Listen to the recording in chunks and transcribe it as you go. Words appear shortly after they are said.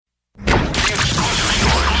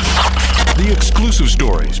the exclusive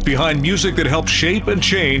stories behind music that helped shape and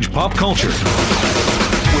change pop culture.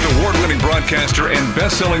 With award-winning broadcaster and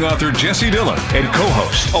best-selling author Jesse Dillon and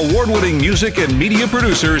co-host, award-winning music and media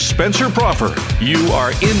producer Spencer Proffer, you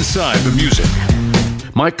are Inside the Music.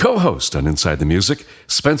 My co-host on Inside the Music,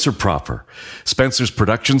 Spencer Proffer. Spencer's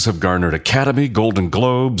productions have garnered Academy, Golden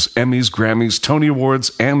Globes, Emmys, Grammys, Tony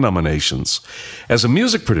Awards, and nominations. As a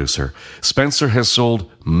music producer, Spencer has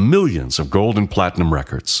sold millions of gold and platinum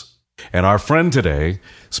records. And our friend today,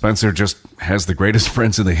 Spencer just has the greatest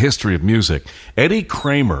friends in the history of music. Eddie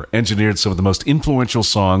Kramer engineered some of the most influential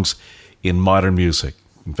songs in modern music.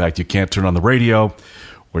 In fact, you can't turn on the radio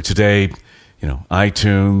or today,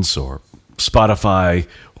 iTunes or Spotify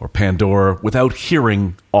or Pandora without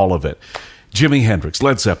hearing all of it. Jimi Hendrix,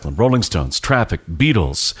 Led Zeppelin, Rolling Stones, Traffic,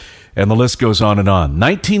 Beatles, and the list goes on and on.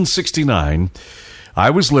 1969, I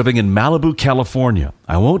was living in Malibu, California.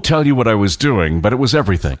 I won't tell you what I was doing, but it was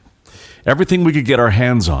everything. Everything we could get our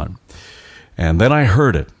hands on. And then I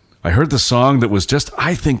heard it. I heard the song that was just,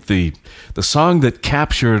 I think, the song that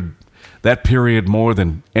captured that period more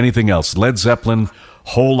than anything else. Led Zeppelin,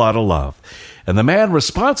 Whole Lotta Love. And the man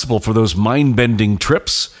responsible for those mind-bending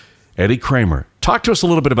trips, Eddie Kramer. Talk to us a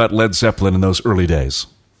little bit about Led Zeppelin in those early days.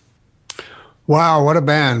 Wow, what a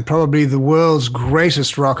band. Probably the world's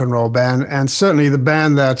greatest rock and roll band, and certainly the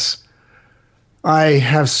band that I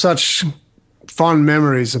have such fond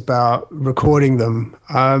memories about recording them.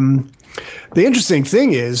 The interesting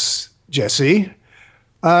thing is, Jesse,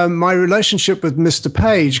 my relationship with Mr.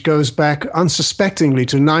 Page goes back unsuspectingly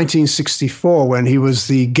to 1964 when he was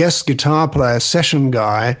the guest guitar player session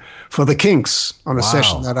guy for the Kinks on a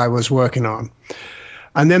session that I was working on.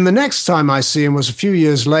 And then the next time I see him was a few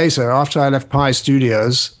years later after I left Pye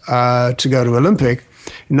Studios to go to Olympic.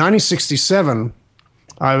 In 1967,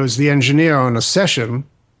 I was the engineer on a session,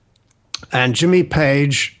 and Jimmy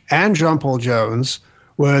Page and John Paul Jones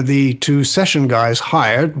were the two session guys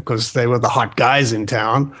hired because they were the hot guys in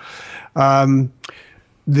town.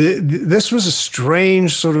 This was a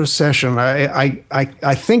strange sort of session.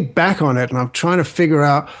 I think back on it and I'm trying to figure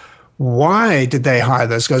out why did they hire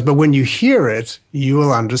those guys? But when you hear it, you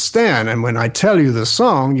will understand. And when I tell you the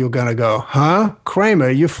song, you're going to go, huh? Kramer,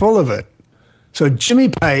 you're full of it. So Jimmy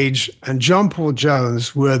Page and John Paul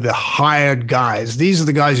Jones were the hired guys. These are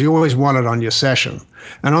the guys you always wanted on your session.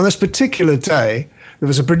 And on this particular day, there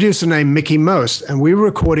was a producer named Mickey Most, and we were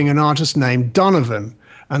recording an artist named Donovan,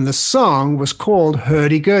 and the song was called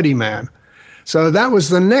Hurdy-Gurdy Man. So that was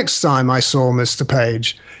the next time I saw Mr.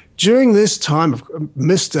 Page. During this time,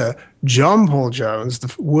 Mr. John Paul Jones,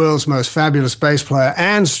 the world's most fabulous bass player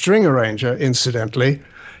and string arranger, incidentally,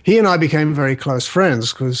 he and I became very close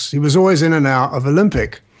friends because he was always in and out of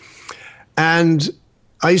Olympic. And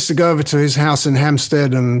I used to go over to his house in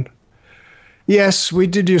Hampstead, and yes, we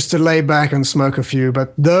did used to lay back and smoke a few,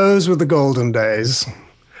 but those were the golden days.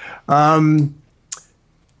 And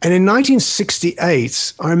in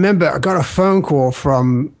 1968, I remember I got a phone call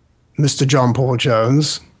from Mr. John Paul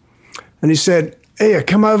Jones, and he said, "Hey,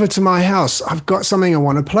 come over to my house. I've got something I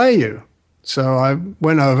want to play you." So I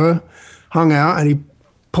went over, hung out, and he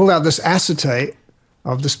pulled out this acetate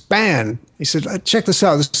of this band. He said, "Check this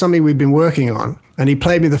out. This is something we've been working on." And he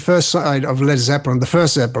played me the first side of Led Zeppelin, the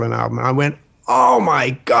first Zeppelin album. And I went, "Oh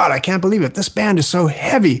my God, I can't believe it. This band is so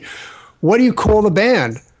heavy. What do you call the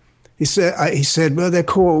band?" He said, "Well,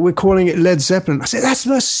 we're calling it Led Zeppelin." I said, "That's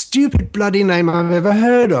the most stupid bloody name I've ever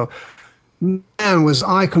heard of." Man, was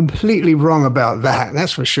I completely wrong about that,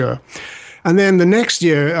 that's for sure. And then the next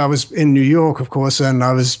year, I was in New York, of course, and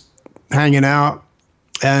I was hanging out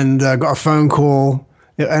and got a phone call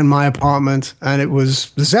in my apartment, and it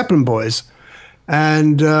was the Zeppelin boys.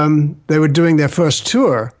 And they were doing their first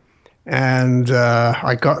tour. And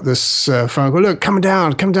I got this phone call, "Look, come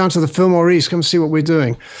down to the Fillmore East, come see what we're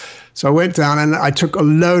doing." So I went down and I took a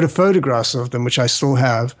load of photographs of them, which I still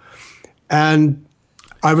have. And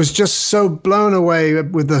I was just so blown away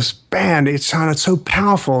with this band. It sounded so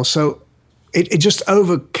powerful. So it just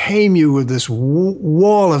overcame you with this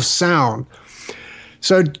wall of sound.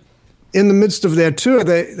 So in the midst of their tour,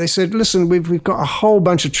 they said, "Listen, we've got a whole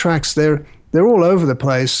bunch of tracks. They're all over the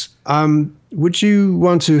place. Would you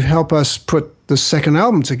want to help us put the second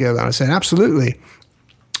album together?" And I said, "Absolutely."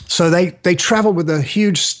 So they traveled with a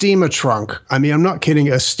huge steamer trunk. I mean, I'm not kidding,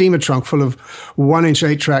 a steamer trunk full of 1-inch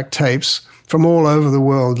 8-track tapes from all over the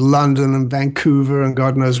world, London and Vancouver and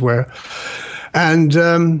God knows where.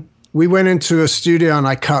 And we went into a studio and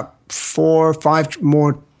I cut 4 or 5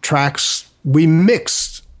 more tracks. We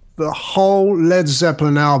mixed the whole Led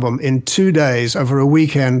Zeppelin album in 2 days over a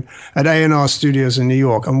weekend at A&R Studios in New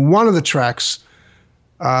York. And one of the tracks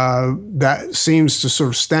that seems to sort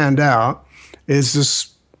of stand out is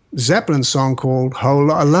this Zeppelin song called Whole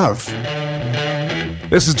Lotta Love.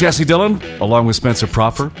 This is Jesse Dillon, along with Spencer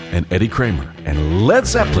Proffer and Eddie Kramer, and Led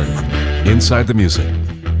Zeppelin, Inside the Music.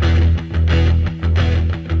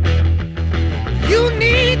 You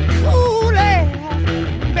need cooling,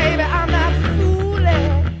 baby, I'm not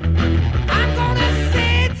fooling. I'm gonna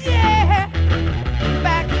send you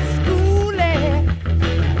back to schooling.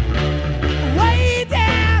 Way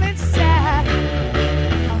down inside,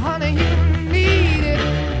 honey, you need it.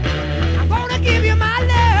 I'm gonna give you my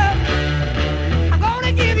love. I'm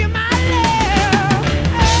gonna give you my love.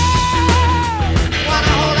 Oh, want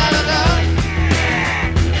a whole lot of love.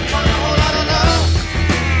 Want a whole lot of love.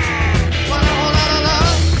 Want a whole lot of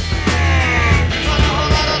love. Want a whole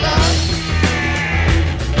lot of love.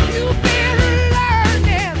 You've been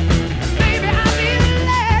learning, baby, I've been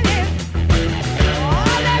learning.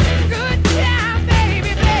 All that good time,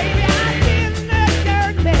 baby, I've been the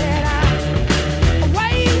dirt man. I'm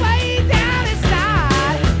way down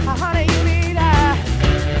inside, honey, you need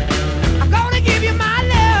I'm gonna give you my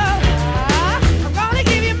love. I'm gonna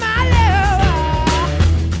give you my love.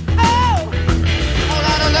 Oh, whole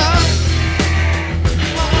lot of love.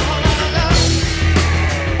 Want a whole lot of love.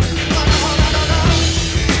 Want a whole lot of love.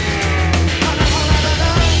 Want a whole lot of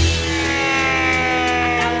love.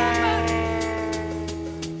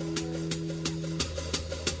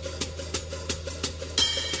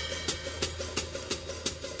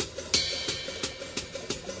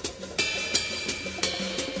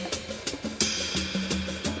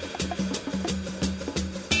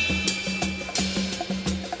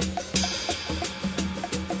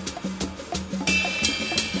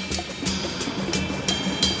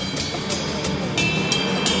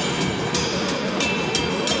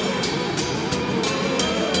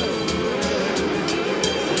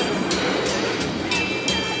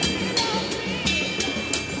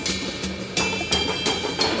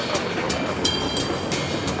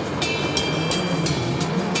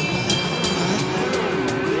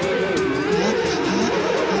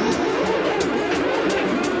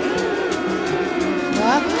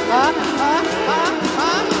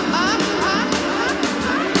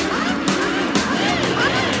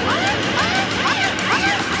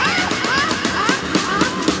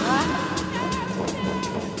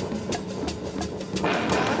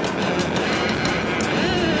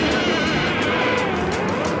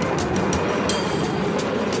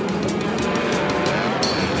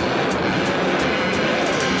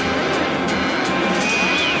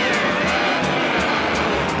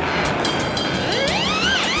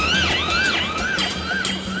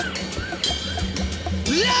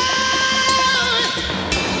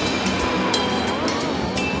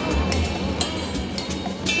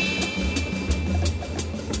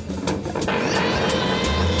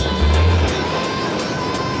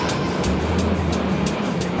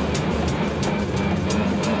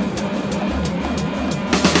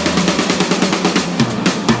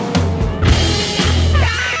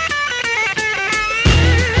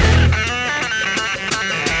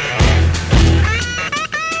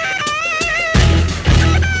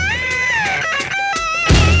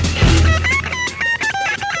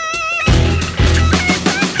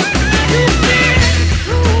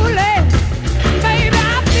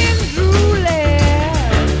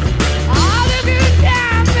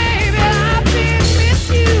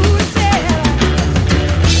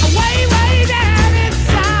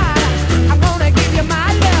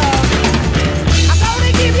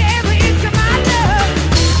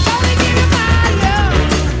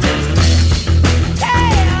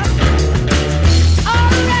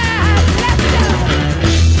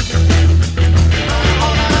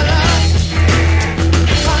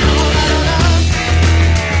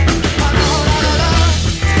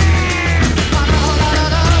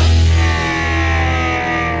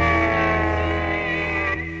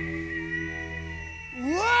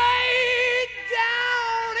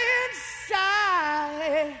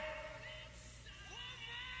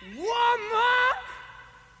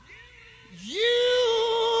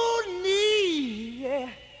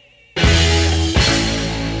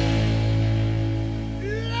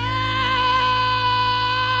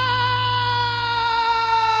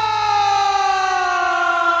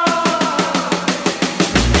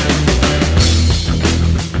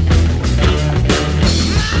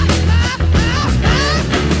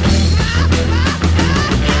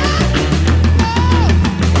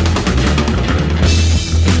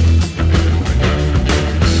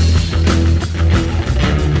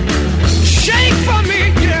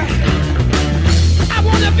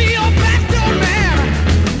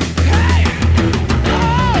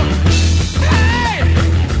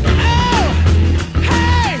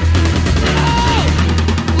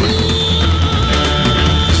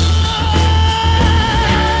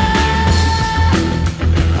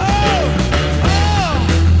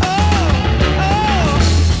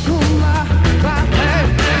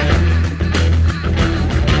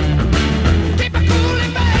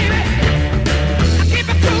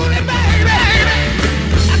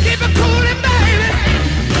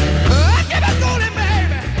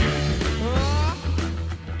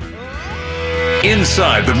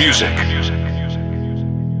 Inside the Music